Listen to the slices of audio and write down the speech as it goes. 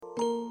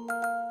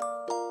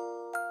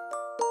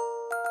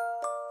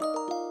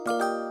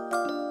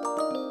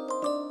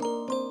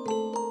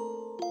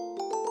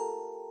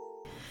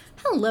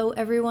Hello,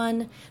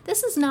 everyone.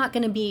 This is not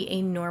going to be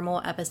a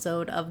normal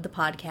episode of the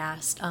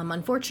podcast.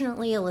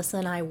 Unfortunately, Alyssa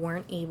and I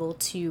weren't able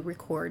to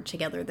record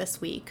together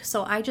this week,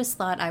 so I just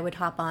thought I would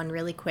hop on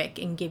really quick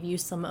and give you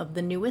some of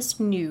the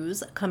newest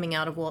news coming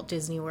out of Walt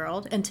Disney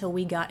World until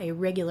we got a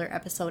regular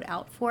episode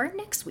out for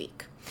next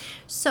week.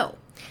 So,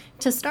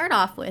 to start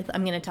off with,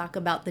 I'm going to talk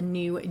about the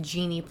new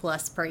Genie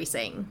Plus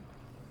pricing.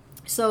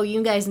 So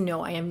you guys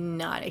know I am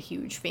not a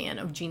huge fan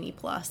of Genie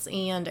Plus,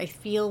 and I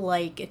feel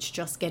like it's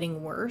just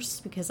getting worse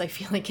because I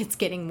feel like it's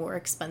getting more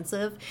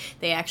expensive.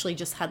 They actually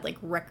just had like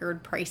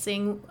record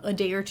pricing a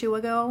day or two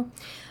ago.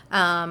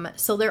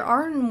 So there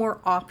are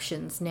more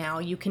options now.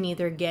 You can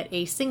either get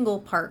a single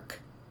park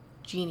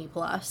Genie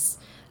Plus,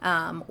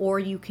 or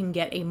you can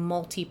get a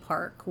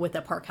multi-park with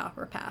a park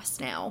hopper pass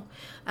now.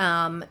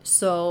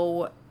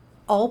 So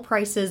all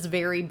prices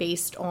vary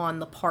based on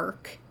the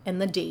park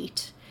and the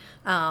date.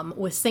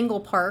 With single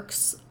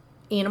parks,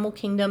 Animal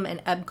Kingdom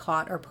and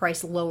Epcot are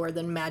priced lower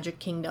than Magic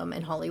Kingdom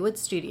and Hollywood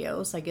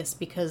Studios, I guess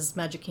because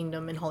Magic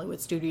Kingdom and Hollywood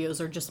Studios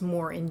are just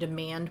more in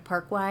demand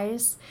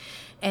park-wise.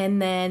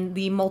 And then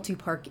the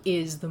multi-park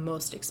is the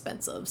most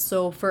expensive.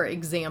 So, for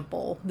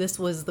example, this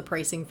was the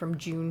pricing from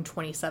June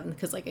 27th,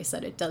 because like I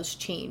said, it does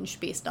change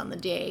based on the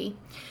day.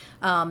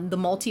 The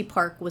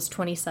multi-park was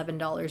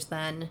 $27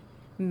 then.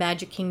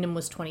 Magic Kingdom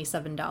was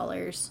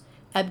 $27.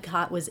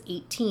 Epcot was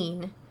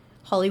 $18.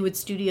 Hollywood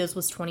Studios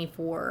was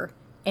 $24,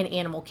 and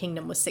Animal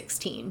Kingdom was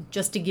 $16,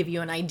 just to give you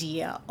an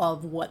idea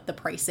of what the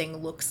pricing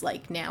looks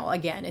like now.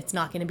 Again, it's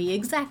not going to be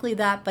exactly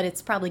that, but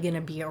it's probably going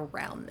to be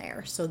around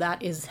there. So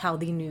that is how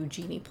the new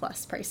Genie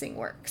Plus pricing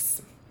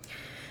works.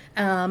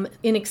 In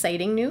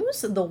exciting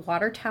news, the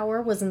water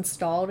tower was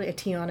installed at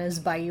Tiana's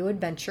Bayou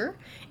Adventure.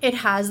 It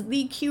has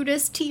the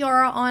cutest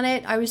tiara on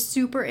it. I was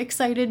super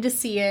excited to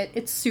see it.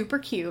 It's super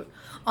cute.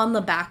 On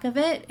the back of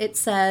it, it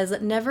says,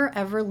 "Never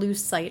ever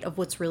lose sight of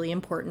what's really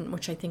important,"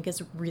 which I think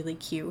is really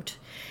cute.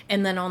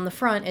 And then on the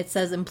front, it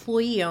says,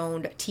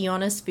 "Employee-owned,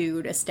 Tiana's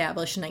Food,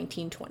 established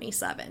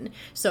 1927.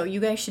 So you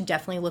guys should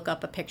definitely look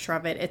up a picture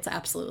of it. It's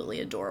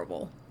absolutely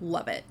adorable.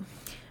 Love it.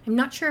 I'm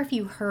not sure if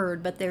you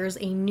heard, but there's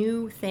a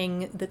new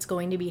thing that's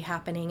going to be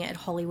happening at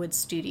Hollywood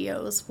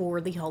Studios for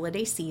the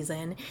holiday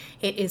season.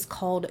 It is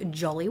called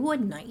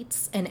Jollywood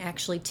Nights, and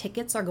actually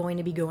tickets are going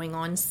to be going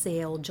on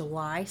sale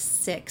July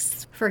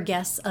 6th for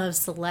guests of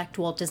select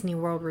Walt Disney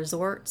World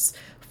resorts,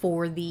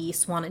 for the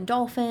Swan and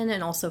Dolphin,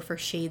 and also for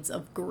Shades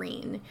of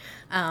Green.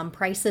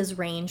 Prices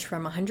range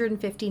from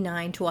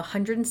 $159 to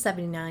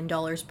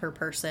 $179 per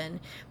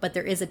person, but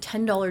there is a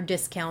 $10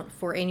 discount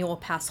for annual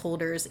pass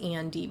holders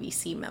and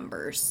DVC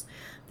members.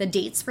 The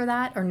dates for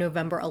that are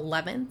November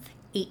 11th,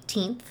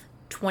 18th,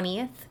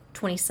 20th,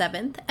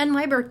 27th, and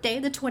my birthday,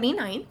 the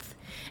 29th.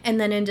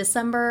 And then in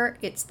December,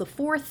 it's the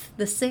 4th,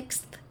 the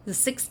 6th, the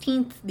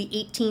 16th, the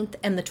 18th,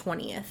 and the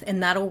 20th,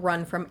 and that'll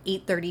run from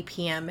 8:30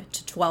 p.m.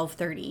 to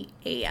 12:30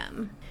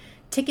 a.m.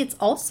 Tickets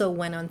also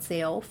went on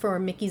sale for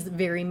Mickey's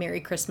Very Merry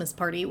Christmas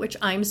Party, which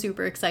I'm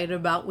super excited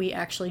about. We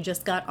actually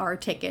just got our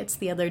tickets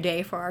the other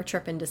day for our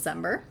trip in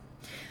December.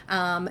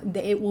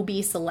 It will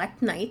be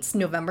select nights,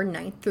 November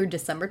 9th through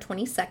December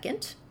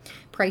 22nd.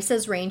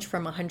 Prices range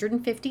from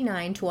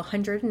 $159 to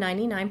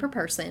 $199 per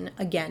person.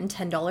 Again,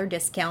 $10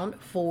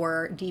 discount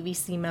for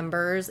DVC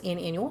members and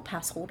annual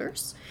pass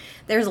holders.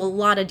 There's a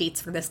lot of dates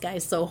for this,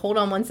 guys, so hold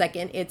on one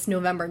second. It's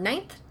November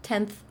 9th,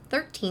 10th,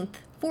 13th,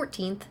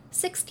 14th,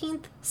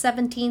 16th,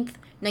 17th,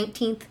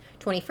 19th,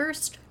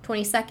 21st,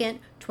 22nd,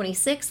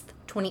 26th,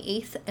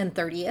 28th, and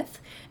 30th.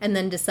 And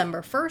then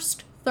December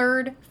 1st,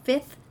 3rd,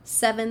 5th,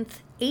 7th,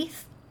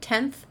 8th,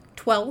 10th,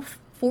 12th,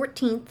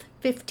 14th,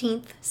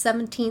 15th,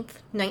 17th,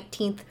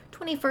 19th,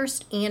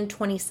 21st, and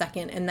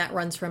 22nd, and that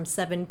runs from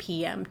 7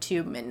 p.m.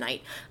 to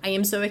midnight. I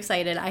am so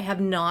excited. I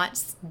have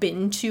not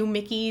been to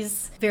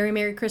Mickey's Very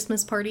Merry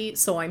Christmas Party,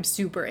 so I'm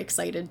super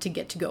excited to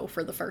get to go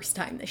for the first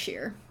time this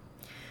year.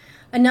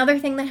 Another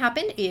thing that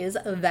happened is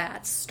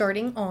that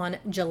starting on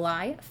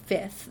July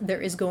 5th,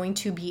 there is going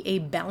to be a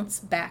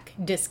bounce back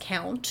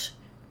discount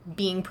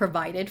being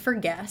provided for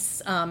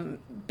guests.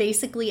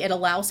 Basically, it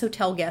allows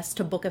hotel guests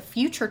to book a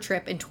future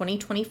trip in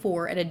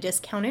 2024 at a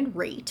discounted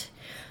rate.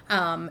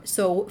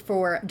 So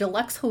for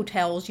deluxe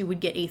hotels, you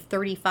would get a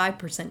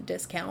 35%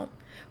 discount.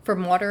 For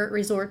moderate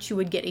resorts, you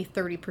would get a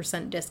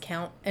 30%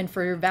 discount. And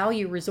for your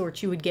value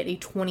resorts, you would get a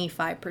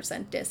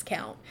 25%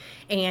 discount.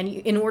 And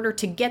in order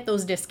to get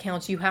those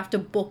discounts, you have to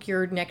book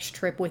your next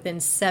trip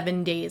within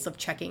 7 days of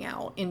checking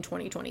out in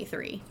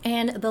 2023.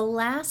 And the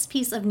last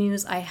piece of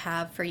news I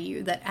have for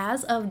you, that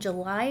as of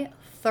July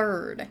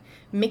 3rd,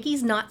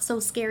 Mickey's Not So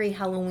Scary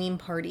Halloween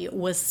Party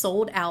was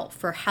sold out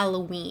for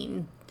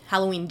Halloween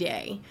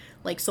Day.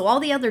 So all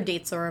the other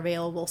dates are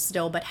available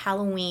still, but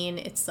Halloween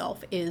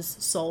itself is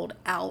sold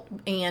out.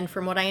 And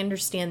from what I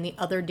understand, the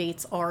other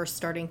dates are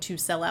starting to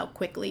sell out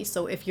quickly.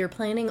 So if you're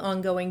planning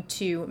on going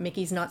to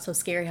Mickey's Not So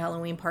Scary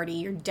Halloween Party,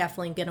 you're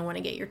definitely going to want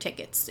to get your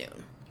tickets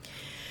soon.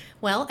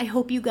 Well, I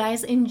hope you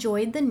guys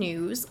enjoyed the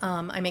news.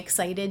 I'm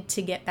excited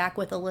to get back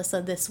with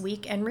Alyssa this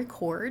week and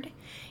record.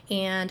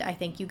 And I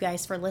thank you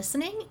guys for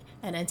listening.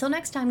 And until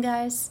next time,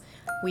 guys,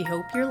 we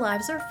hope your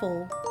lives are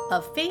full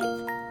of faith,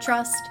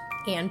 trust,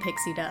 and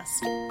pixie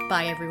dust.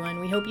 Bye,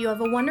 everyone. We hope you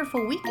have a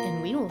wonderful week,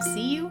 and we will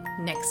see you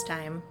next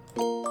time.